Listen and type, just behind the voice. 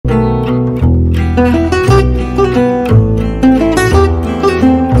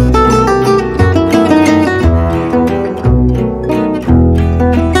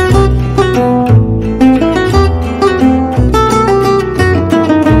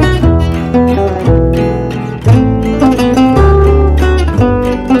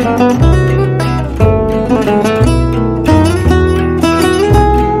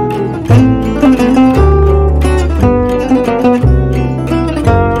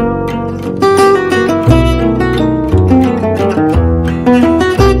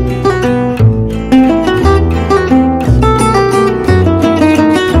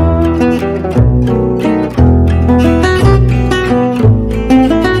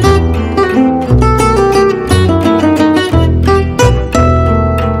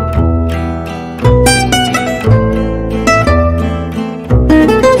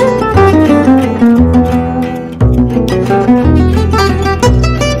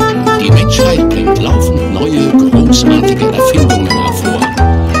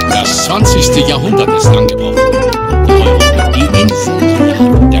20. Jahrhundert ist angebrochen. Die Insel,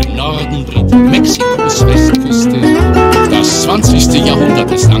 der Norden, Mexikos Westküste. Das 20.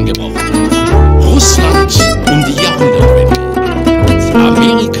 Jahrhundert ist angebrochen. Russland um die Jahrhundertwende.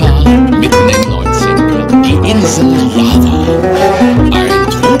 Amerika mitten im 19. Die Insel Java. Ein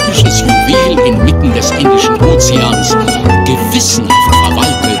tropisches Juwel inmitten des Indischen Ozeans, gewissenhaft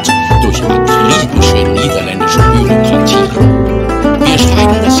verwaltet durch akribische niederländische Bürokratie. Wir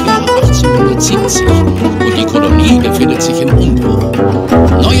schreiben das Jahr 1870 und die Kolonie befindet sich im Umbruch.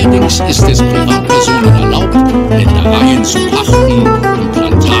 Neuerdings ist es Privatpersonen erlaubt, Ländereien zu pachten und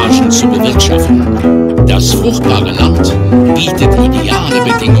Plantagen zu bewirtschaften. Das fruchtbare Land bietet ideale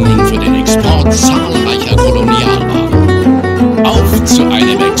Bedingungen für den Export zahlreicher Kolonialwaren. Auf zu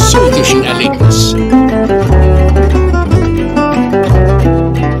einem exotischen Erlebnis.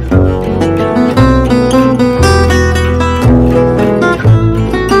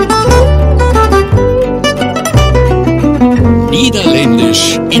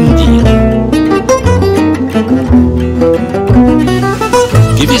 Niederländisch-Indien.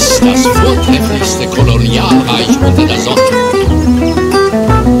 Gewiss das vortrefflichste Kolonialreich unter der Sonne.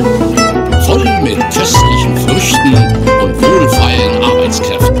 Voll mit köstlichen Früchten und wohlfeilen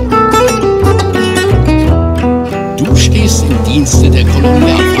Arbeitskräften. Du stehst im Dienste der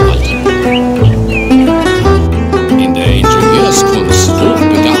Kolonialverwaltung. In der Ingenieurskunst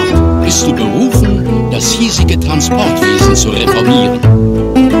hochbegabt bist du berufen, das hiesige Transportwesen zu reformieren.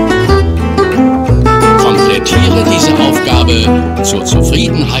 Komplettiere diese Aufgabe zur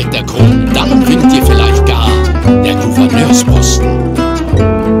Zufriedenheit der Kronen, dann winkt dir vielleicht gar der Gouverneursposten.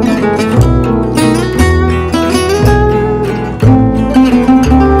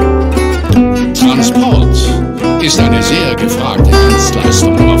 Transport ist eine sehr gefragte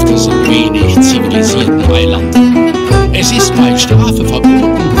Dienstleistung auf diesem wenig zivilisierten Eiland. Es ist bei Strafe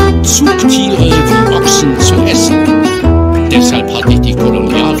verboten, Zugtiere wie Ochsen zu essen. Deshalb hat dich die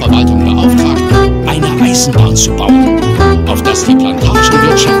Kolonialverwaltung beauftragt, eine Eisenbahn zu bauen, auf das die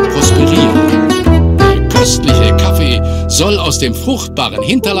Plantagenwirtschaft prosperiert. Der köstliche Kaffee soll aus dem fruchtbaren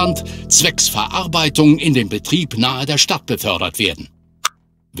Hinterland zwecks Verarbeitung in den Betrieb nahe der Stadt befördert werden.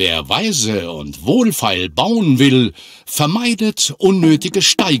 Wer weise und wohlfeil bauen will, vermeidet unnötige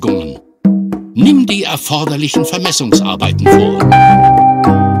Steigungen. Nimm die erforderlichen Vermessungsarbeiten vor.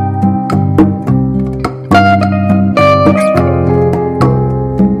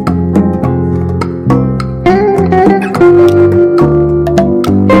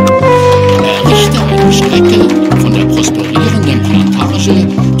 Errichte eine Strecke von der prosperierenden Plantage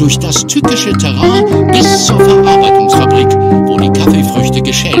durch das tückische Terrain bis zur Verarbeitungsfabrik, wo die Kaffeefrüchte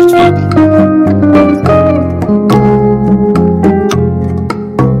geschält werden.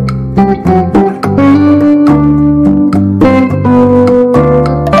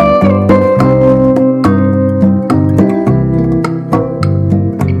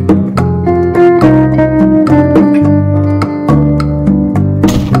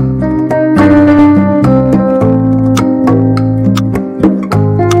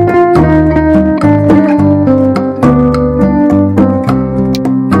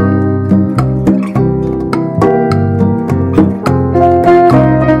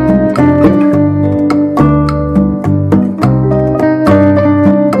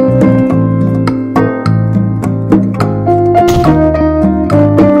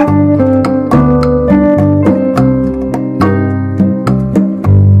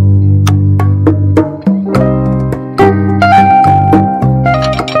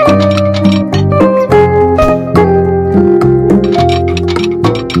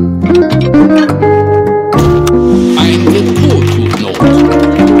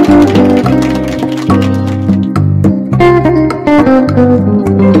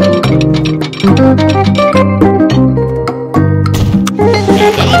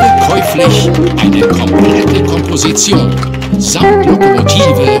 Eine komplette Komposition samt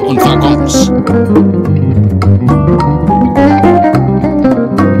Lokomotive und Waggons.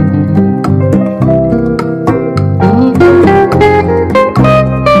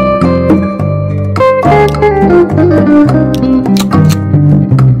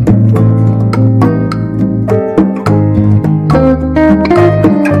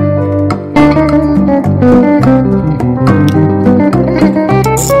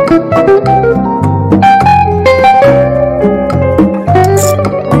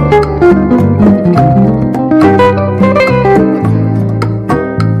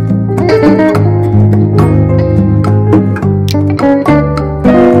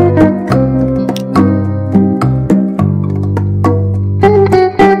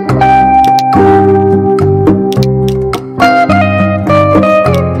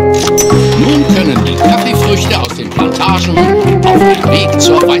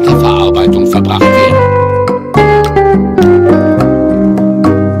 gemacht werden.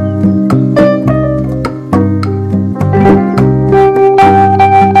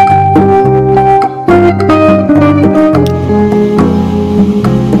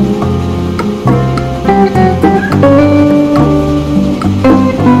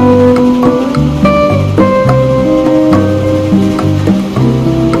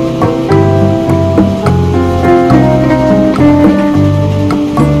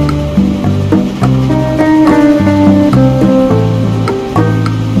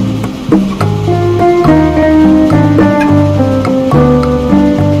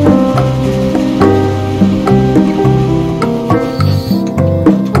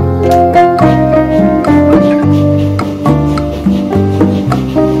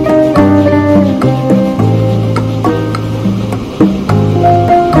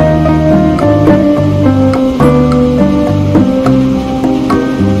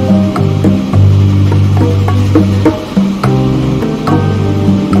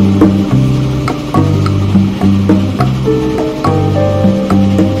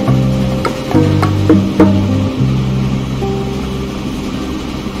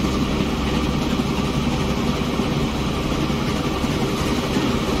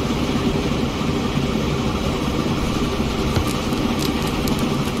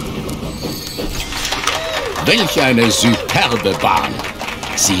 Welch eine superbe Bahn!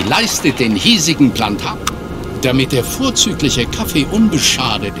 Sie leistet den hiesigen Plantagen. Damit der vorzügliche Kaffee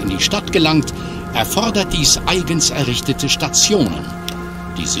unbeschadet in die Stadt gelangt, erfordert dies eigens errichtete Stationen,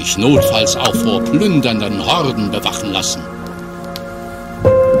 die sich notfalls auch vor plündernden Horden bewachen lassen.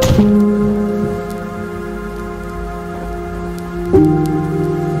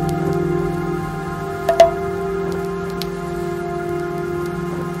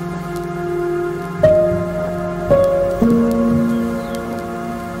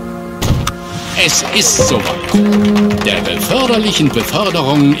 Es ist soweit. Der beförderlichen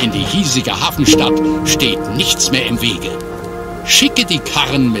Beförderung in die hiesige Hafenstadt steht nichts mehr im Wege. Schicke die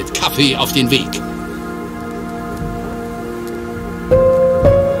Karren mit Kaffee auf den Weg.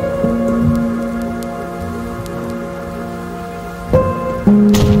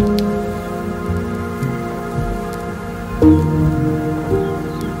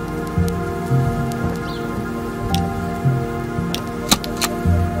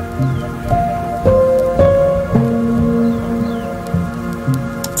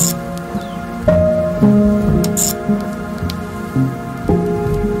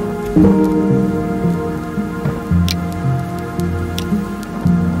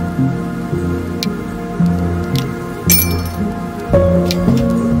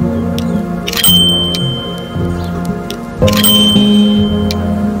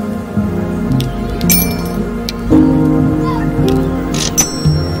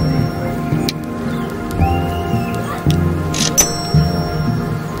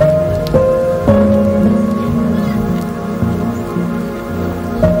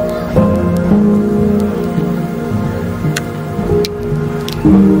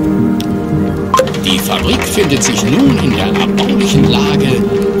 Die Fabrik findet sich nun in der erbaulichen Lage,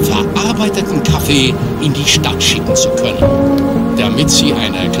 verarbeiteten Kaffee in die Stadt schicken zu können, damit sie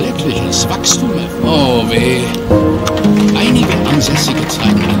ein erkleckliches Wachstum erfüllen. Oh weh! Einige Ansässige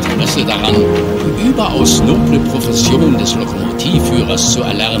zeigen Interesse daran, die überaus noble Profession des Lokomotivführers zu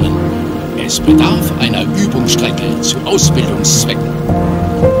erlernen. Es bedarf einer Übungsstrecke zu Ausbildungszwecken.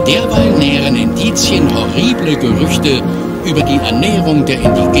 Derweil nähren Indizien horrible Gerüchte über die Ernährung der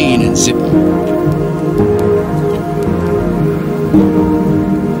indigenen Sippen.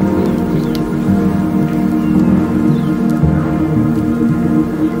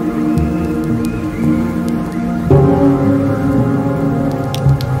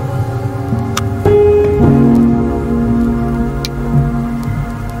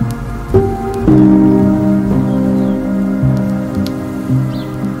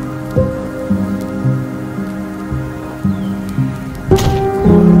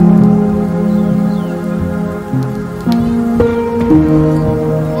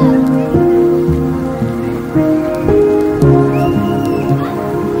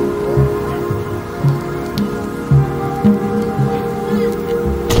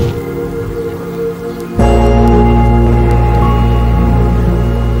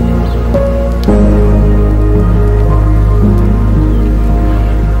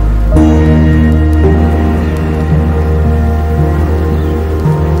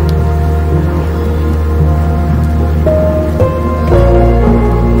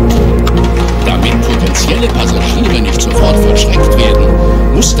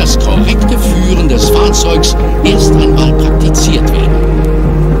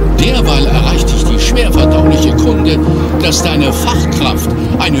 Kampfkraft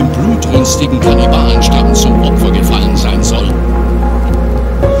einem blutrünstigen Kannibalenstamm zum Opfer gefallen sein soll.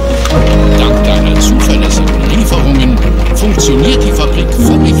 Dank deiner zuverlässigen Lieferungen funktioniert die Fabrik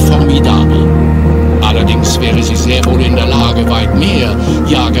völlig formidabel. Allerdings wäre sie sehr wohl in der Lage, weit mehr,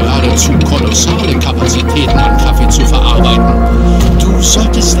 ja geradezu kolossale Kapazitäten an Kaffee zu verarbeiten. Du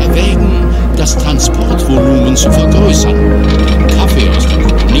solltest erwägen, das Transportvolumen zu vergrößern. Kaffee aus der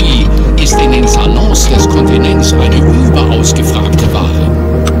Kolonie ist in den Salons des Kontinents eine überaus gefragte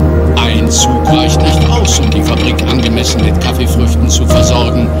Ware. Ein Zug reicht nicht aus, um die Fabrik angemessen mit Kaffeefrüchten zu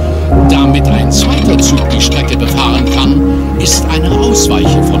versorgen. Damit ein zweiter Zug die Strecke befahren kann, ist eine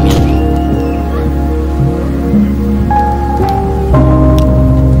Ausweiche vonnöten.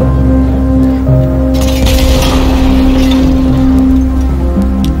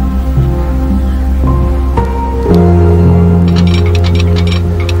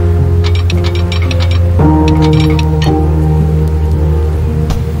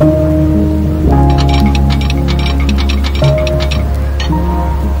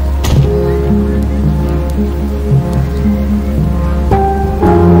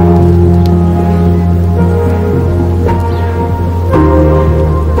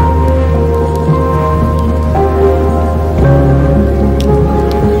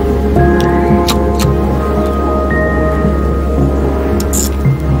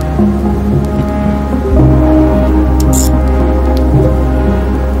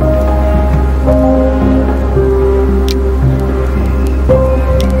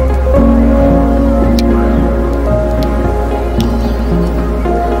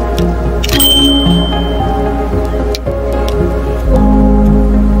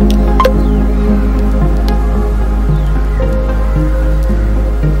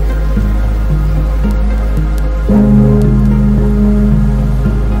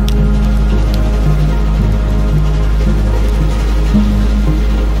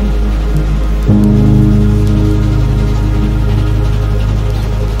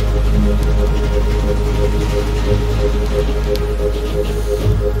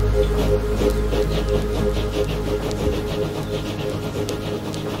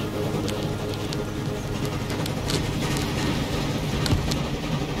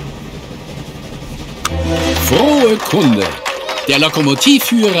 Frohe Kunde! Der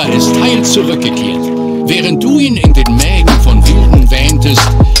Lokomotivführer ist heil zurückgekehrt. Während du ihn in den Mägen von Wilden wähntest,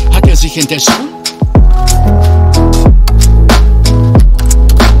 hat er sich indessen...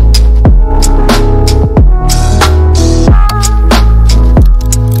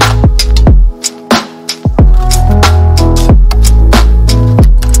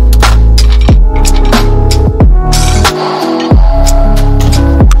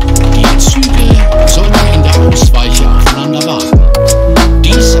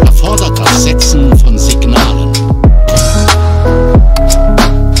 Von Signalen.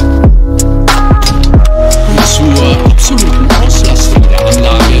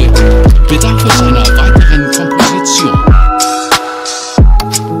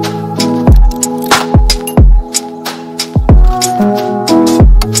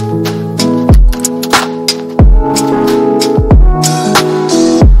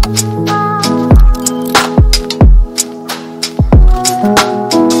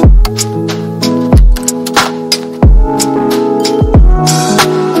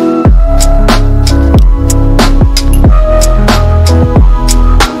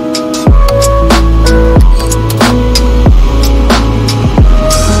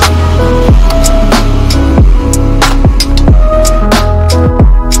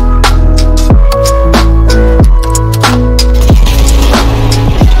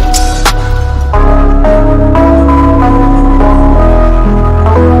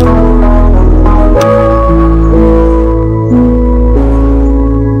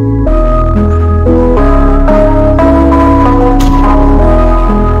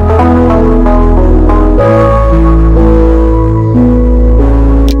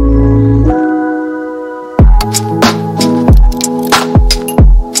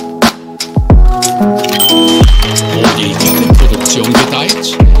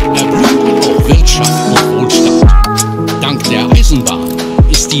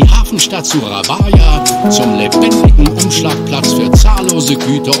 Neustart Surabaya zum lebendigen Umschlagplatz für zahllose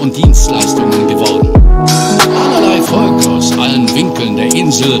Güter und Dienstleistungen geworden. Allerlei Volk aus allen Winkeln der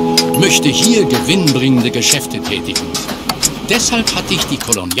Insel möchte hier gewinnbringende Geschäfte tätigen. Deshalb hat dich die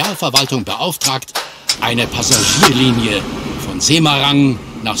Kolonialverwaltung beauftragt, eine Passagierlinie von Semarang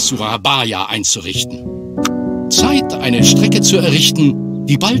nach Surabaya einzurichten. Zeit, eine Strecke zu errichten,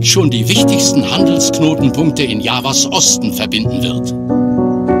 die bald schon die wichtigsten Handelsknotenpunkte in Javas Osten verbinden wird.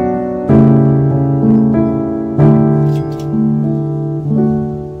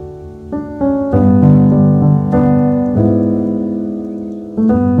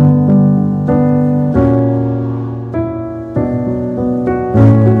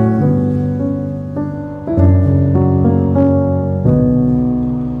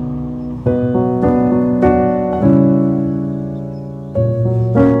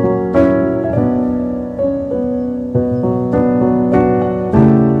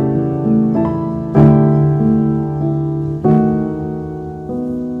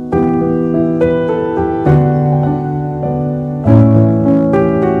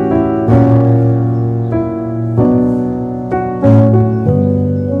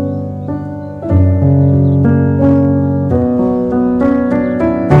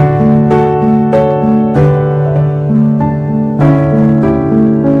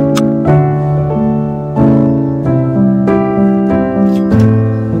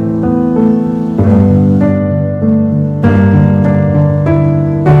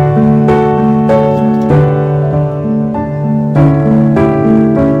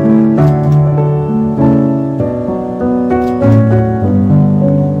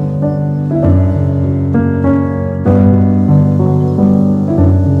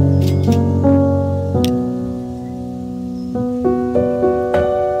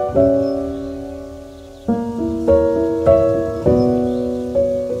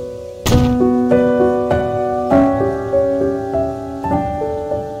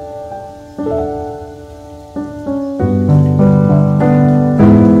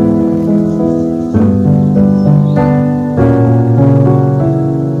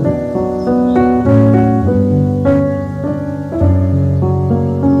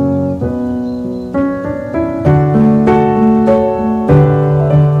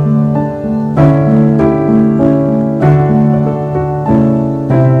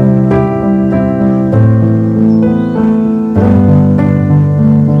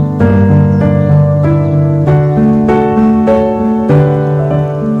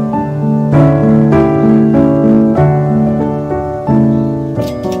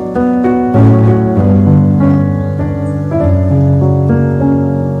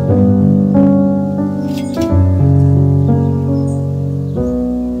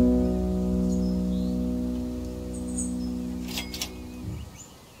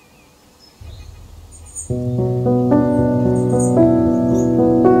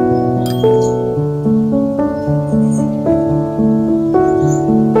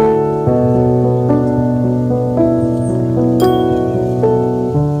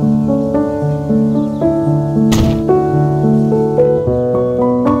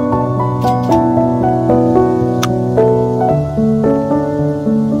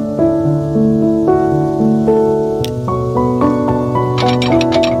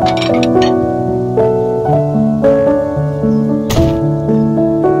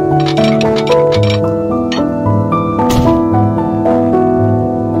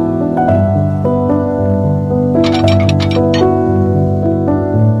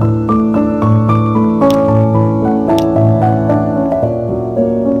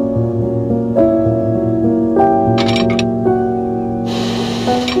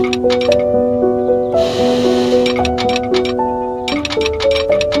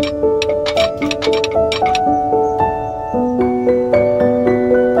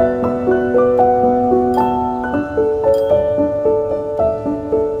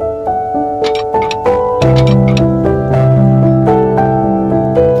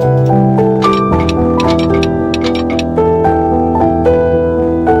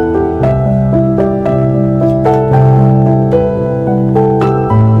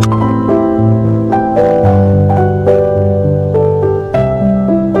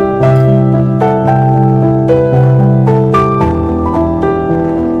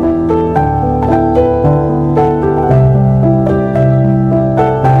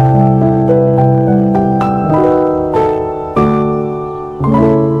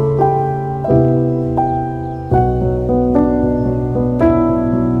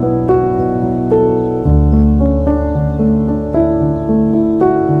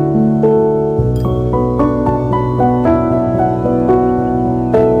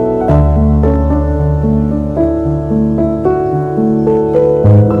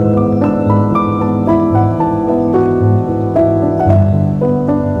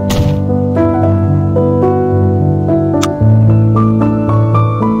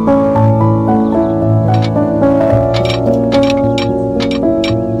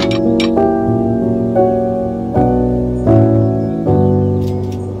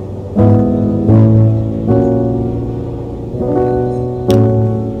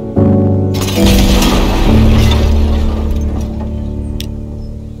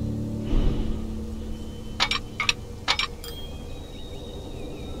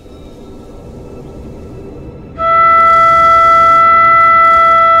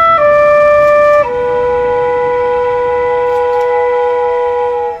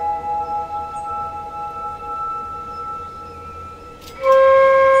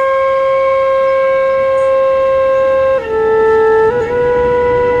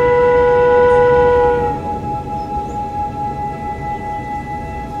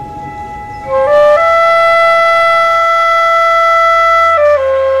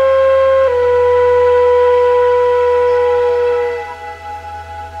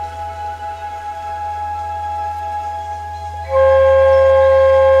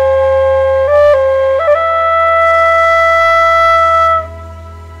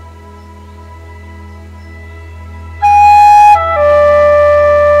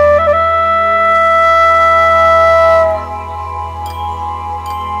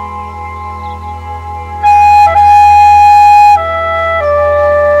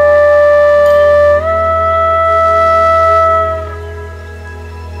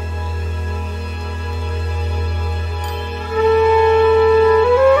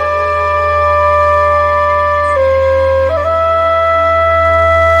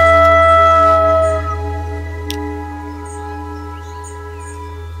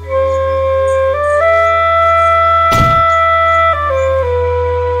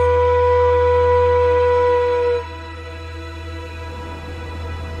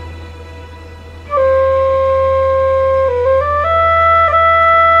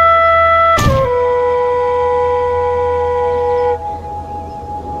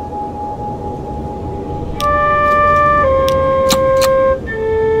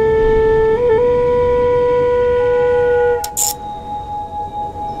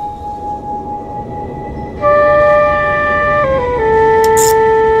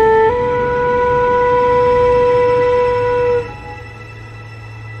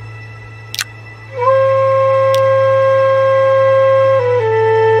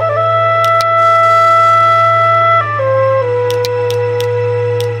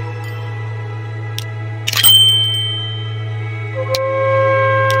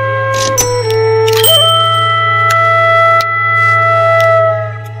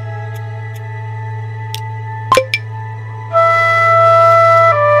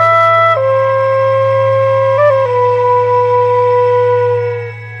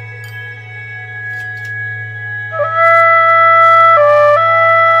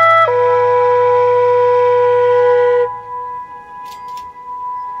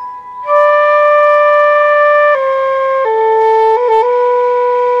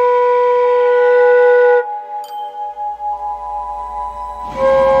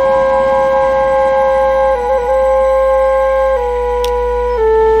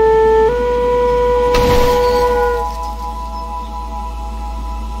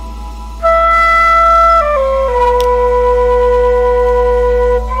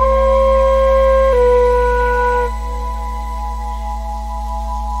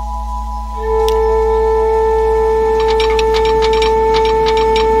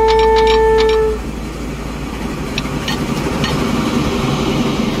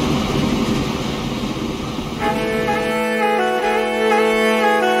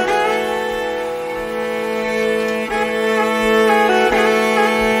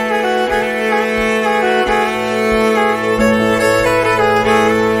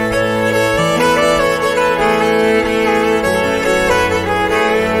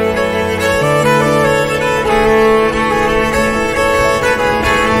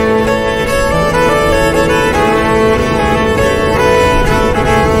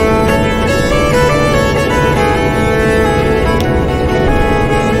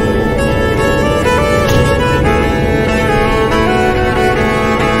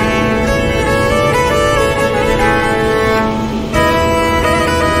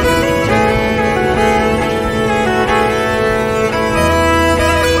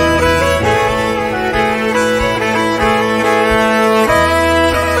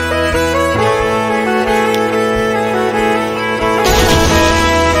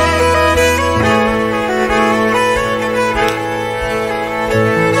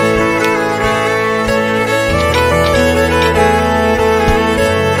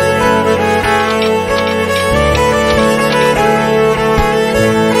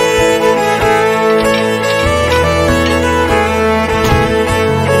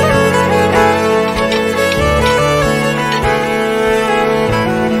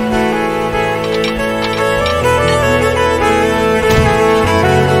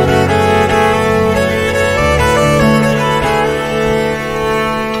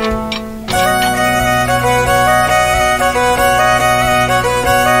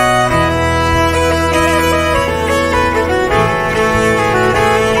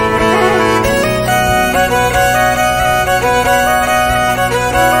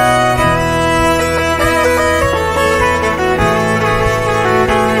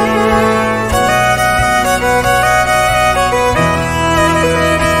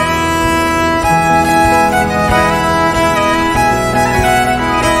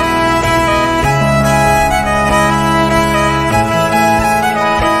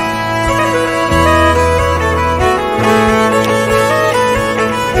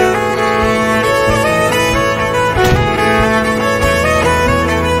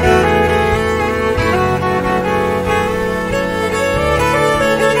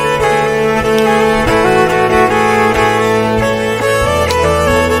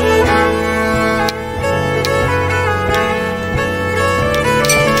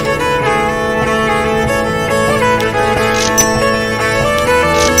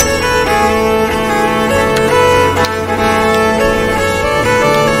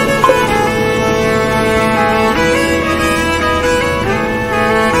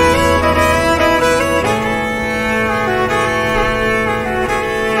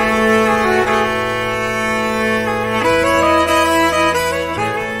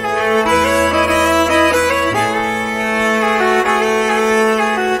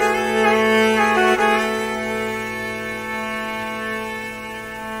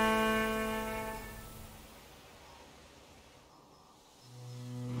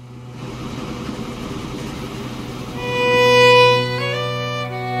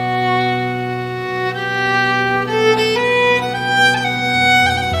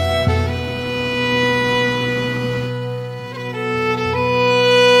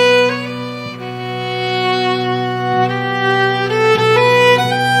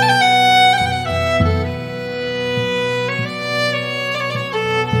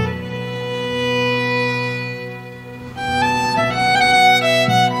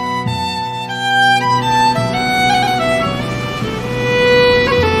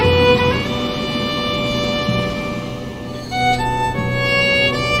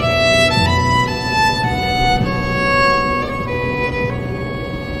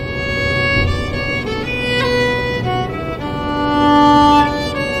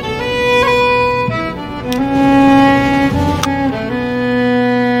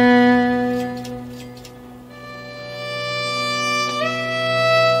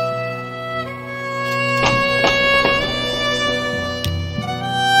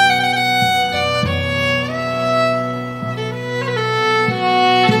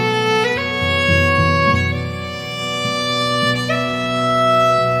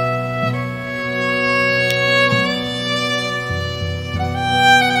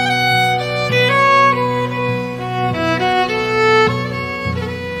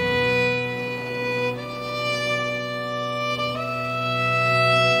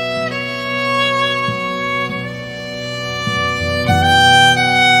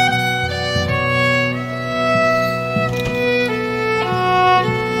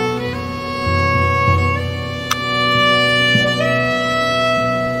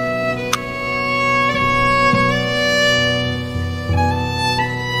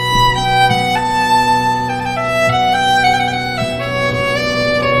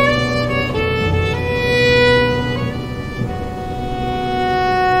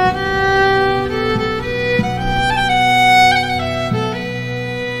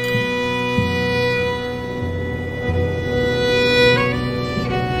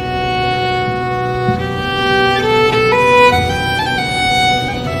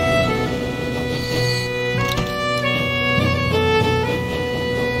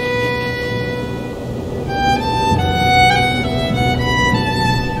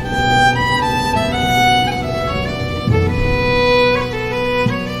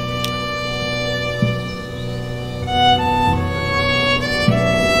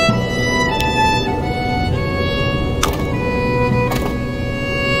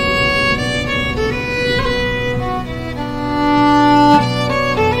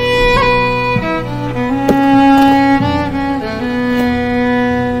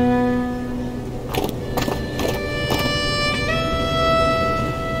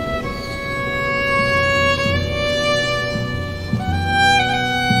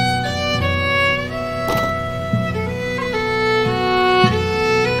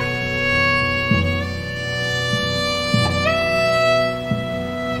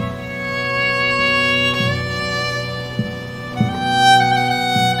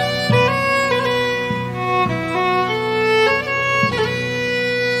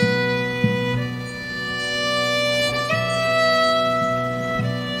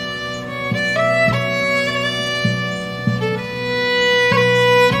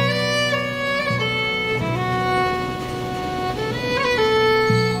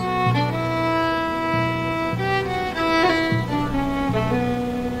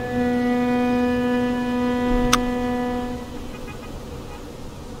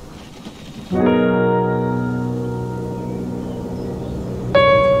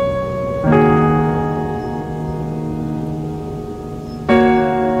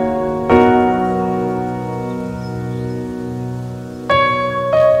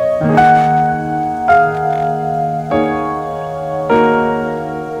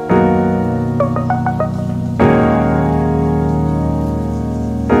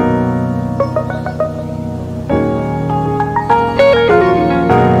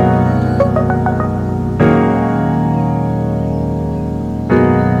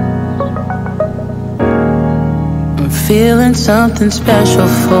 feeling something special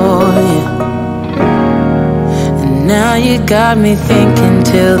for you. And now you got me thinking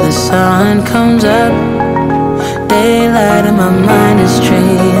till the sun comes up. Daylight and my mind is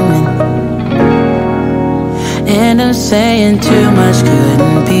dreaming, and I'm saying too much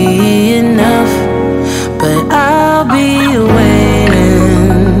couldn't be enough. But I'll be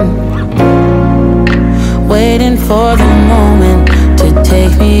waiting for the moment to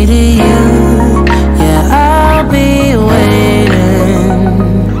take me to you. Yeah, I'll be waiting.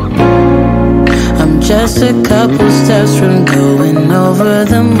 I'm just a couple steps from going over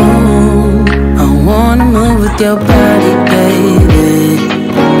the moon. I wanna move with your body, baby.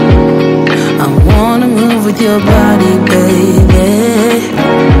 I wanna move with your body, baby.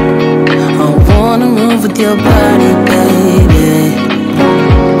 I wanna move with your body, baby.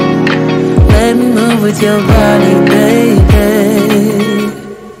 Let me move with your body, baby.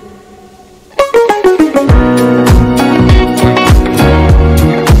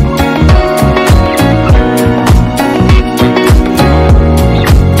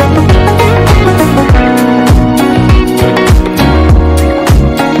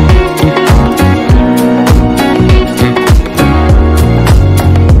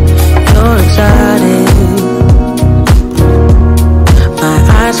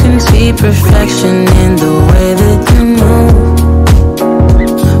 Perfection in the way that you move.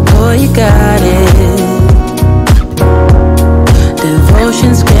 Boy, you got it.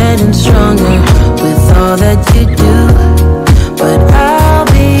 Devotion's getting stronger with all that you do. But I'll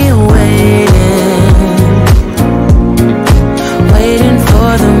be waiting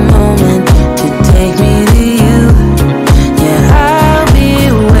for the moment to take me to you. Yeah, I'll be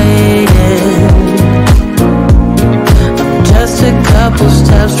waiting. I'm just a couple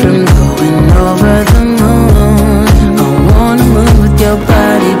steps from over the moon. I wanna move with your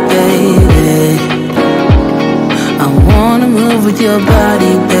body, baby. I wanna move with your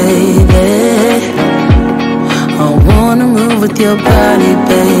body, baby. I wanna move with your body,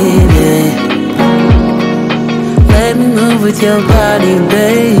 baby. Let me move with your body,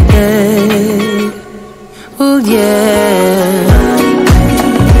 baby. Ooh, yeah.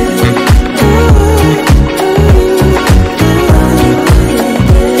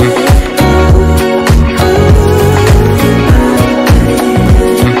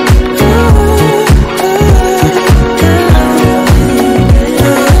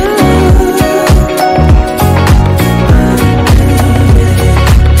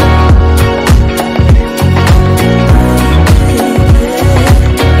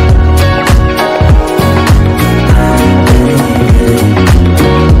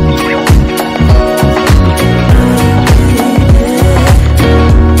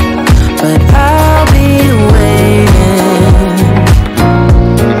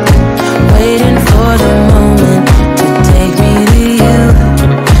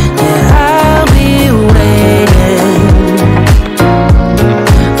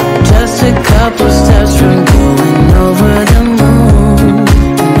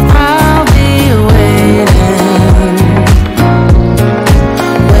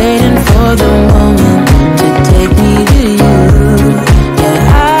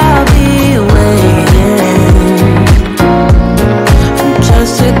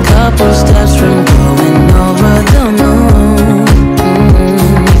 Step